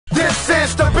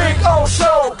is the Big O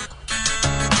Show.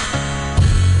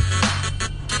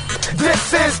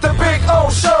 This is the Big O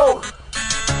Show.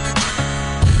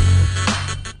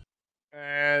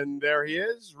 And there he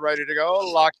is, ready to go,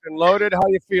 locked and loaded. How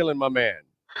you feeling, my man?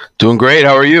 Doing great.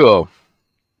 How are you, O?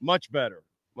 Much better,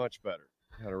 much better.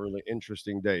 Had a really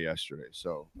interesting day yesterday,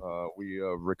 so we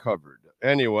recovered.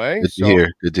 Anyway, Good to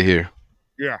hear. Good to hear.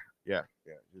 Yeah.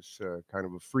 Just kind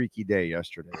of a freaky day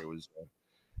yesterday. It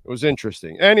was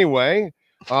interesting. Anyway,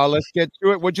 let's get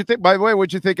to it. What'd you think? By the way,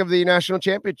 what'd you think of the national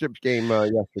championship game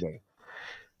yesterday?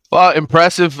 Well,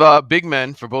 impressive big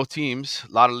men for both teams.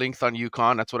 A lot of length on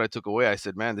UConn. That's what I took away. I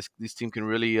said, man, this team can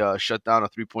really shut down a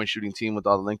three-point shooting team with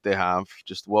all the length they have.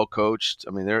 Just well coached.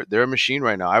 I mean, they're a machine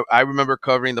right now. I remember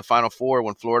covering the Final Four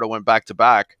when Florida went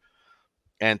back-to-back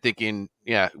and thinking,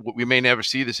 yeah, we may never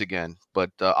see this again.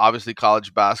 But obviously,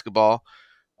 college basketball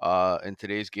in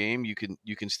today's game, you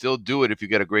can still do it if you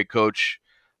get a great coach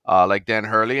like Dan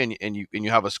Hurley, and you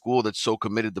have a school that's so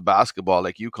committed to basketball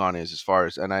like UConn is, as far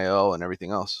as NIL and everything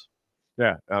else.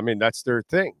 Yeah, I mean that's their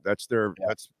thing. That's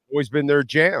always been their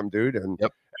jam, dude. And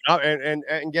yep.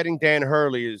 and getting Dan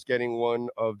Hurley is getting one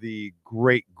of the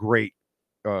great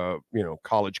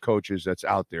college coaches that's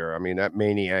out there. I mean, that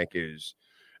maniac is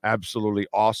absolutely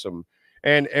awesome.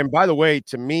 And by the way,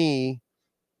 to me,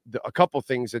 a couple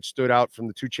things that stood out from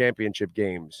the two championship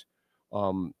games.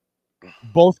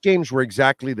 Both games were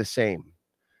exactly the same.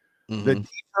 Mm-hmm. The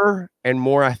deeper and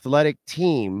more athletic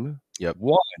team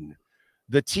won.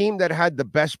 The team that had the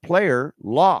best player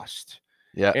lost.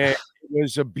 Yeah. And it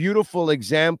was a beautiful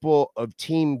example of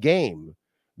team game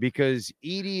because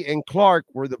Edey and Clark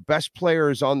were the best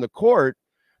players on the court,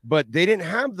 but they didn't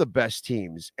have the best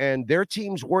teams. And their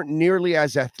teams weren't nearly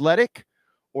as athletic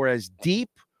or as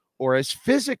deep or as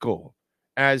physical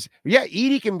as,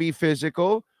 Edey can be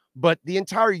physical, but the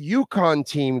entire UConn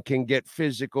team can get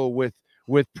physical with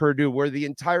Purdue, where the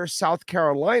entire South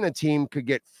Carolina team could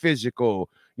get physical,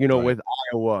 with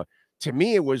Iowa. To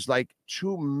me, it was like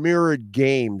two mirrored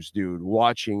games, dude,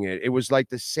 watching it. It was like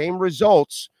the same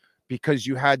results because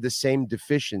you had the same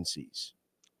deficiencies.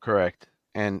 Correct.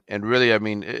 And really, I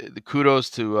mean, the kudos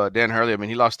to Dan Hurley. I mean,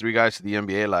 he lost 3 guys to the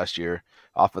NBA last year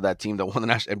off of that team that won the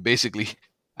national, and basically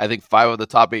I think 5 of the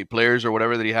top 8 players or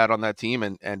whatever that he had on that team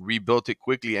and rebuilt it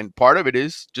quickly. And part of it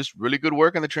is just really good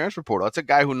work in the transfer portal. That's a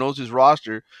guy who knows his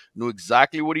roster, knew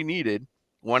exactly what he needed,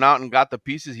 went out and got the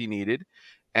pieces he needed,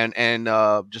 and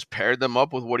just paired them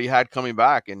up with what he had coming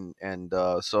back. And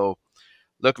so,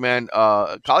 look, man,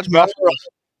 college basketball.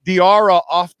 Diarra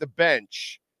off the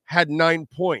bench had 9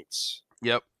 points.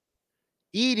 Yep.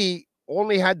 Edey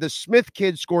only had the Smith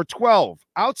kid score 12.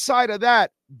 Outside of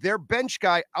that, their bench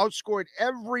guy outscored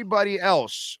everybody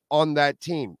else on that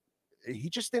team. He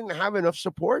just didn't have enough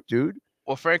support, dude.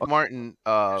 Well, Frank Martin,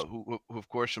 who of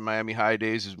course from Miami High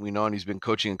days, as we know, and he's been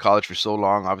coaching in college for so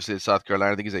long, obviously at South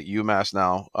Carolina. I think he's at UMass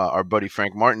now. Our buddy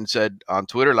Frank Martin said on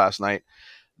Twitter last night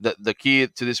that the key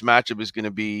to this matchup is going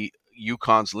to be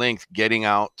UConn's length getting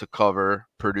out to cover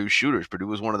Purdue's shooters. Purdue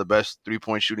was one of the best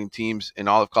three-point shooting teams in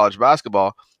all of college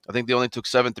basketball. I think they only took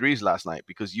 7 threes last night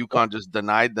because UConn just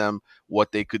denied them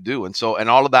what they could do. And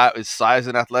all of that is size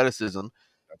and athleticism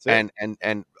and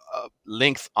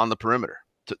length on the perimeter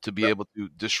to be able to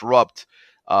disrupt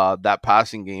that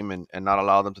passing game and not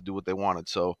allow them to do what they wanted.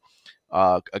 So,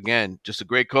 again, just a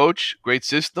great coach, great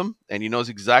system, and he knows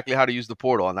exactly how to use the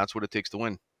portal, and that's what it takes to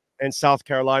win. And South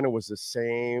Carolina was the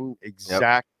same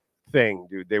exact thing,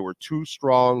 dude. They were too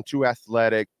strong, too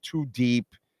athletic, too deep,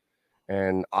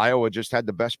 and Iowa just had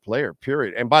the best player,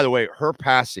 period. And by the way, her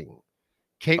passing,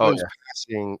 Caitlin's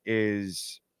passing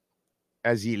is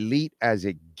as elite as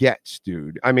it gets,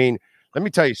 dude. I mean, let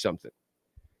me tell you something.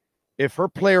 If her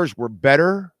players were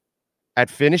better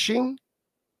at finishing,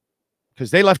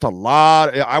 because they left a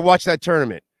lot. I watched that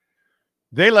tournament.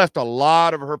 They left a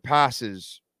lot of her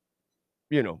passes,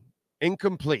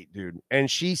 incomplete, dude. And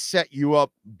she set you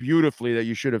up beautifully that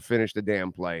you should have finished the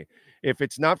damn play. If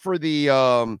it's not for the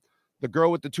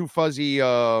girl with the 2 fuzzy,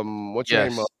 what's her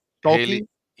name? Stolke?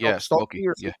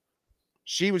 Stolke. Yeah.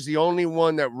 She was the only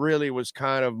one that really was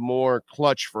kind of more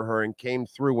clutch for her and came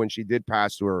through when she did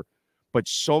pass to her. But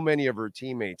so many of her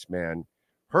teammates, man,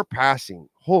 her passing,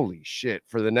 holy shit,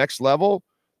 for the next level,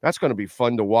 that's going to be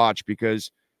fun to watch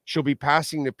because she'll be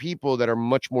passing to people that are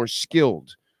much more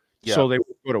skilled. Yeah. So they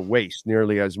won't go to waste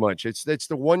nearly as much. It's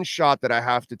the one shot that I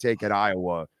have to take at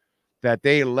Iowa, that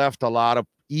they left a lot of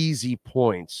easy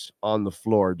points on the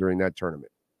floor during that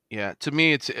tournament. Yeah, to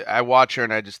me, I watch her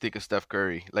and I just think of Steph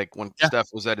Curry, like when Yeah. Steph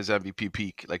was at his MVP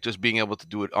peak, like just being able to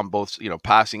do it on both,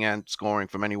 passing and scoring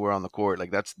from anywhere on the court.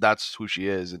 Like that's who she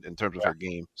is in terms of her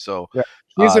game. So, Yeah,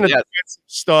 she isn't a yeah, defensive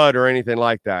stud or anything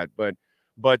like that, but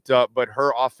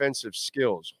her offensive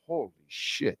skills, holy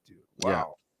shit, dude! yeah,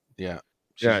 Wow. yeah, Yeah,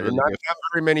 she's and really not, good. not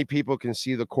very many people can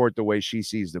see the court the way she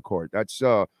sees the court. That's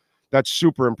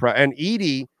super impressive. And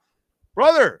Edie,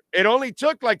 brother, it only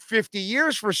took like 50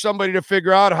 years for somebody to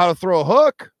figure out how to throw a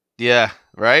hook. Yeah,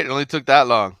 right. It only took that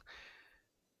long.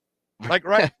 Like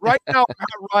right now,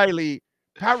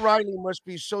 Pat Riley must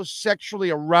be so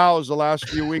sexually aroused the last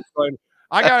few weeks. Going,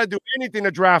 I got to do anything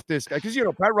to draft this guy because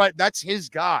Pat Riley, that's his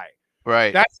guy.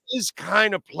 Right. That's his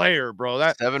kind of player, bro.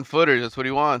 That 7-footers. That's what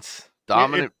he wants.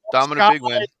 it, Dominant big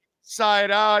man.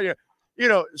 Side out.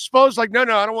 Suppose like no,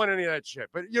 I don't want any of that shit.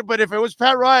 But if it was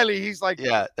Pat Riley, he's like,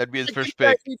 Yeah, that'd be his first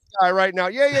pick. Guy right now.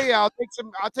 Yeah.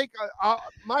 I'll take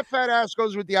my fat ass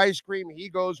goes with the ice cream. He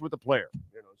goes with the player.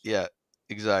 Yeah,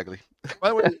 exactly. By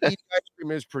the way, Edie ice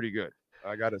cream is pretty good.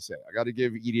 I gotta say, I gotta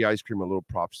give Edie ice cream a little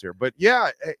props there. But yeah,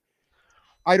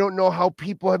 I don't know how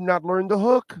people have not learned the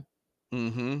hook.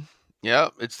 Mm-hmm. Yeah,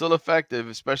 it's still effective,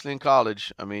 especially in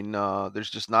college. I mean, there's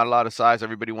just not a lot of size.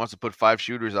 Everybody wants to put 5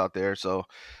 shooters out there. So,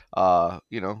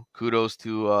 kudos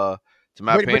to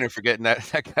Matt Painter for getting that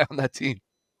guy on that team.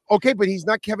 Okay, but he's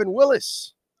not Kevin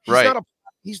Willis. Right.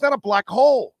 He's not a black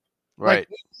hole. Right. Like,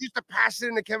 we used to pass it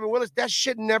into Kevin Willis. That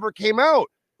shit never came out.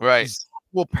 Right.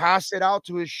 We'll pass it out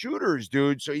to his shooters,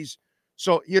 dude. So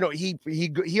he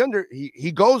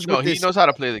goes with this. He knows how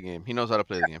to play the game. He knows how to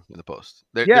play the game in the post.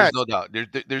 There's no doubt.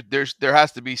 There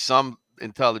has to be some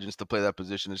intelligence to play that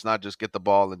position. It's not just get the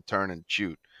ball and turn and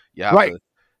shoot. You have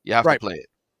to play it.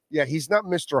 Yeah, he's not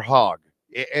Mr. Hogg.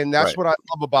 And that's what I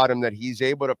love about him, that he's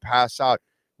able to pass out.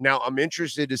 Now, I'm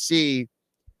interested to see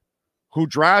who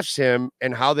drafts him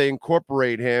and how they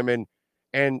incorporate him.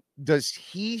 And does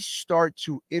he start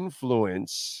to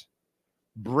influence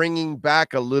bringing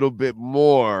back a little bit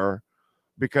more?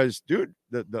 Because, dude,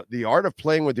 the art of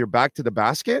playing with your back to the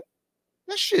basket,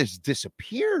 that shit has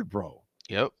disappeared, bro.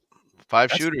 Yep.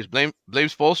 5 shooters. Blame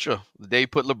Spoelstra. The day he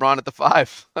put LeBron at the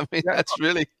 5. I mean, that's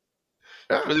really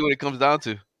what it comes down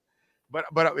to. But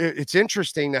it's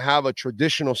interesting to have a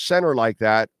traditional center like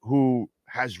that who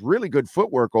has really good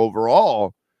footwork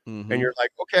overall. Mm-hmm. And you're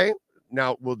like, okay,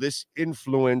 now will this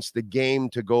influence the game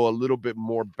to go a little bit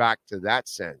more back to that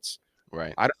sense?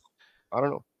 Right. I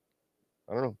don't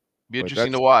know. Be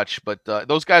interesting to watch, but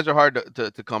those guys are hard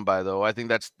to come by, though. I think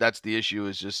that's the issue.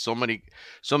 Is just so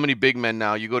many big men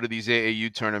now. You go to these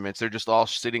AAU tournaments, they're just all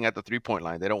sitting at the 3-point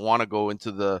line. They don't want to go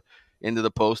into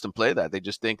the post and play that. They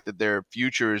just think that their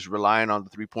future is relying on the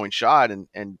 3-point shot,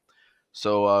 and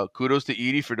so kudos to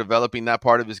Edie for developing that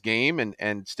part of his game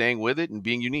and staying with it and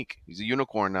being unique. He's a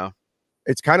unicorn now.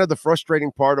 It's kind of the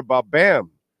frustrating part about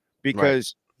Bam,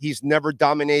 because he's never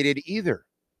dominated either.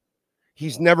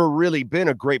 He's never really been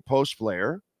a great post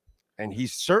player, and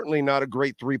he's certainly not a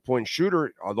great 3-point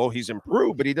shooter, although he's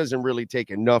improved, but he doesn't really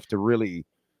take enough to really,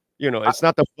 it's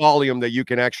not the volume that you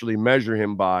can actually measure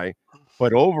him by.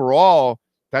 But overall,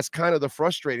 that's kind of the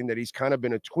frustrating, that he's kind of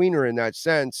been a tweener in that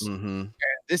sense. Mm-hmm. And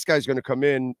this guy's going to come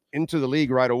into the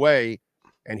league right away,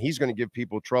 and he's going to give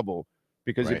people trouble,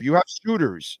 because if you have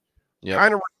shooters,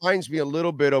 kind of reminds me a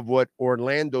little bit of what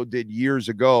Orlando did years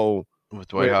ago with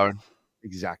Dwight Howard.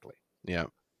 Exactly. Yeah.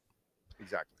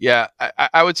 Exactly. Yeah,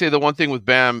 I would say the one thing with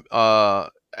Bam,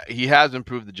 he has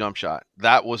improved the jump shot.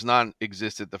 That was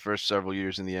non-existent the first several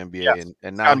years in the NBA,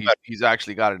 and now he's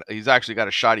actually got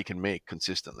a shot he can make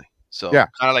consistently. So kind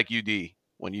of like UD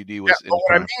when UD was. But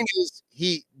what I mean is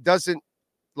he doesn't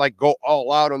like go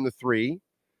all out on the 3,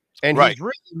 and he's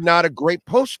really not a great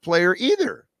post player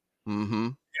either. Mm-hmm.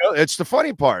 It's the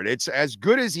funny part. It's as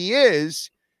good as he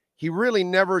is. He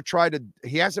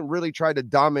hasn't really tried to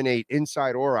dominate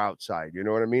inside or outside. You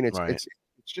know what I mean? It's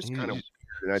just kind of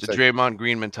weird. It's a Draymond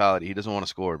Green mentality. He doesn't want to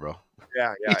score, bro.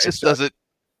 Yeah. He just doesn't.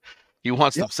 He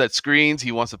wants to set screens.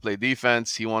 He wants to play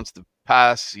defense. He wants to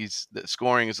pass.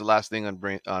 Scoring is the last thing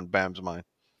on Bam's mind.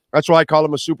 That's why I call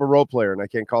him a super role player, and I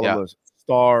can't call him a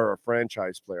star or a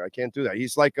franchise player. I can't do that.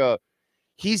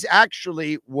 He's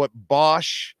actually what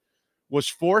Bosch was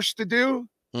forced to do.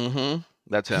 Mm-hmm.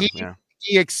 That's him.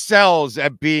 He excels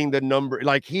at being the number,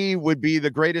 like he would be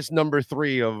the greatest number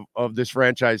 3 of this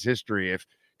franchise history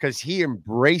because he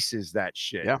embraces that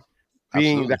shit. Yeah.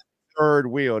 Being that third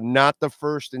wheel, not the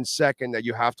first and second that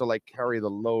you have to like carry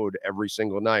the load every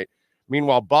single night.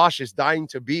 Meanwhile, Bosch is dying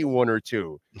to be 1 or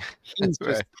 2. He's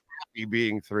just happy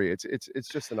being 3. It's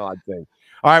just an odd thing.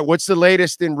 All right. What's the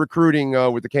latest in recruiting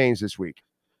with the Canes this week?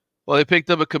 Well, they picked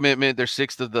up a commitment. They're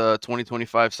sixth of the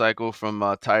 2025 cycle from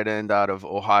tight end out of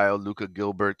Ohio. Luca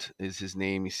Gilbert is his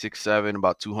name. He's 6'7",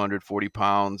 about 240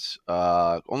 pounds.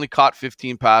 Only caught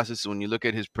 15 passes. So when you look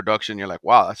at his production, you're like,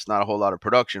 wow, that's not a whole lot of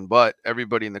production. But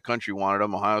everybody in the country wanted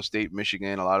him. Ohio State,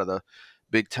 Michigan, a lot of the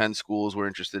Big Ten schools were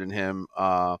interested in him.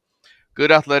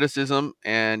 Good athleticism.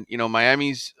 And, you know,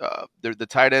 Miami's the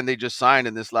tight end they just signed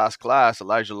in this last class,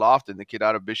 Elijah Lofton, the kid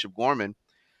out of Bishop Gorman.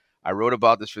 I wrote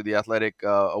about this for The Athletic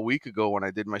a week ago when I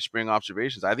did my spring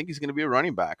observations. I think he's going to be a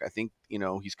running back. I think, you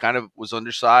know, he's kind of was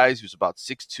undersized. He was about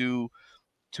 6'2",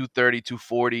 230,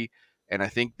 240. And I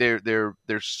think they're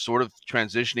sort of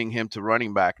transitioning him to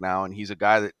running back now. And he's a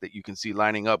guy that you can see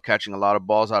lining up, catching a lot of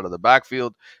balls out of the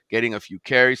backfield, getting a few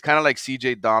carries, kind of like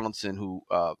C.J. Donaldson, who,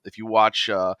 if you watch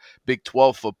Big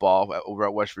 12 football over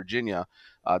at West Virginia,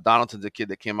 Donaldson's a kid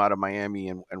that came out of Miami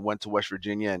and went to West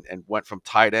Virginia and went from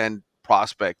tight end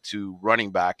prospect to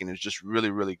running back, and is just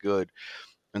really, really good.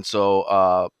 And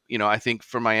so, you know, I think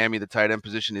for Miami, the tight end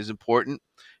position is important.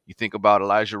 You think about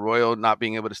Elijah Royal not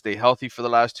being able to stay healthy for the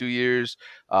last 2 years,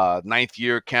 ninth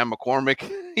year Cam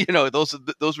McCormick, you know,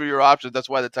 those were your options. That's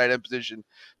why the tight end position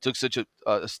took such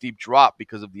a steep drop,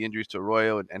 because of the injuries to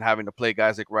Royal and having to play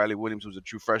guys like Riley Williams, who's a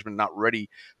true freshman, not ready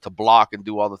to block and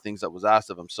do all the things that was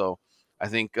asked of him. So I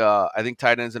think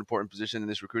tight end is an important position in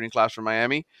this recruiting class for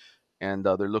Miami. And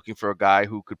they're looking for a guy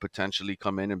who could potentially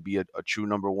come in and be a true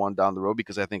number one down the road,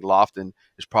 because I think Lofton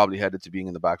is probably headed to being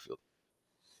in the backfield.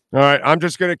 All right. I'm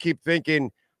just going to keep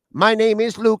thinking, my name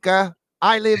is Luca.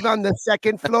 I live on the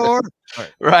second floor.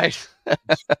 Right.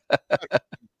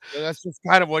 That's just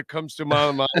kind of what comes to my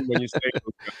mind when you say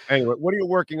Luca. Anyway, what are you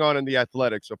working on in The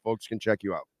Athletic so folks can check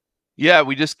you out? Yeah,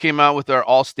 we just came out with our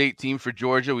all-state team for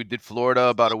Georgia. We did Florida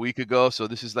about a week ago. So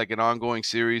this is like an ongoing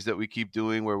series that we keep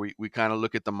doing where we kind of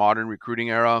look at the modern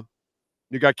recruiting era.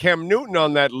 You got Cam Newton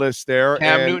on that list there.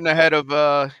 Cam Newton ahead of,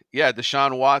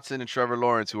 Deshaun Watson and Trevor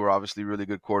Lawrence, who are obviously really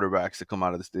good quarterbacks to come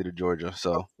out of the state of Georgia.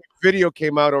 So video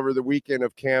came out over the weekend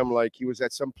of Cam, like he was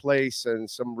at some place and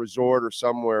some resort or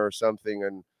somewhere or something,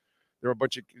 and there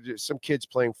were some kids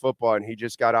playing football, and he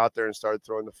just got out there and started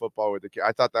throwing the football with the kid.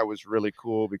 I thought that was really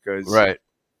cool because right.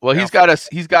 Well, he's got his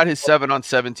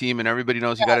 7-on-7 team, and everybody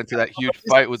knows he got into that huge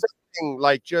fight with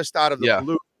like just out of the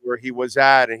blue where he was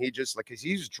at, and he just like because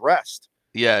he's dressed.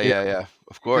 Yeah.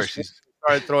 Of course, he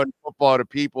started throwing football to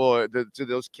people to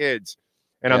those kids,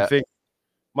 and I'm thinking,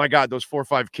 my God, those 4 or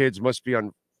 5 kids must be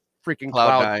on freaking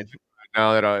cloud right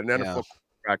now that an NFL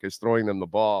quarterback is throwing them the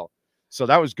ball. So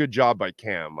that was good job by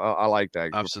Cam. I like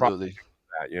that. Absolutely.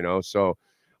 That, you know, so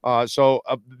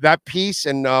that piece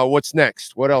and what's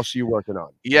next? What else are you working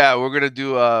on? Yeah, we're going to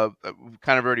do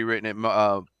kind of already written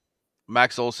it.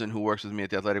 Max Olson, who works with me at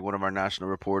The Athletic, one of our national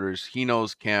reporters, he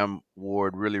knows Cam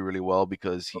Ward really, really well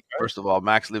because, first of all,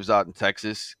 Max lives out in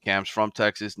Texas. Cam's from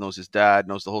Texas, knows his dad,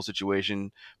 knows the whole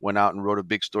situation, went out and wrote a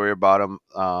big story about him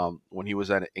when he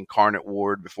was at Incarnate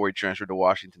Ward before he transferred to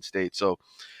Washington State. So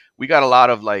we got a lot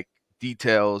of, like,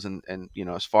 details and you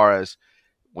know, as far as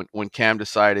when Cam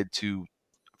decided to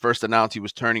first announce he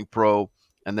was turning pro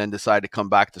and then decide to come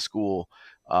back to school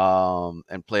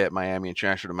and play at Miami and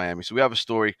transfer to Miami. So we have a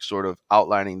story sort of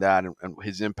outlining that and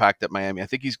his impact at Miami. I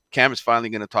think Cam is finally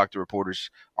going to talk to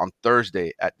reporters on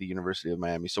Thursday at the University of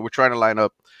Miami. So we're trying to line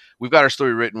up. We've got our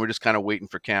story written. We're just kind of waiting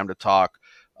for Cam to talk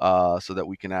so that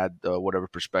we can add whatever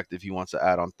perspective he wants to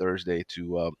add on Thursday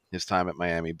to his time at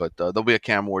Miami. But there'll be a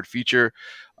Cam Ward feature.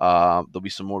 There'll be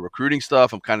some more recruiting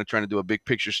stuff. I'm kind of trying to do a big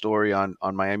picture story on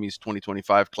Miami's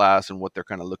 2025 class and what they're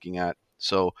kind of looking at.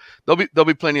 So there'll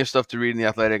be plenty of stuff to read in The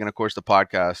Athletic, and of course the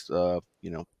podcast. You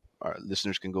know, our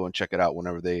listeners can go and check it out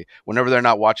whenever they're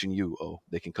not watching you.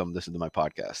 They can come listen to my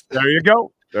podcast. There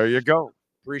you go.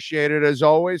 Appreciate it as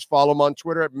always. Follow him on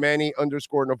Twitter at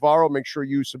Manny_Navarro. Make sure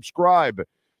you subscribe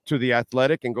to The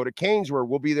Athletic and go to Canes, where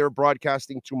we'll be there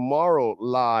broadcasting tomorrow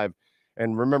live.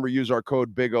 And remember, use our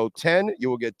code BIGO10.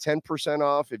 You will get 10%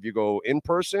 off if you go in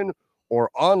person or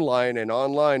online. And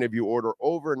online, if you order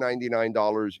over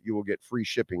 $99, you will get free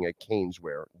shipping at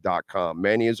caneswear.com.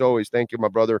 Manny, as always, thank you, my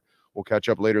brother. We'll catch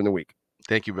up later in the week.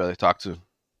 Thank you, brother. Talk soon.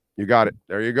 You got it.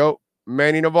 There you go.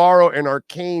 Manny Navarro and our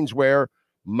Caneswear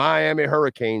Miami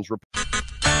Hurricanes report.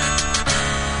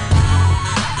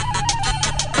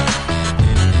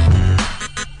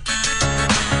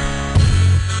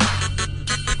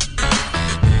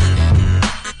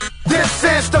 This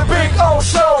is the Big O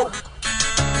Show.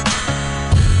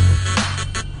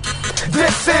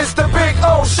 This is the Big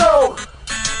O Show.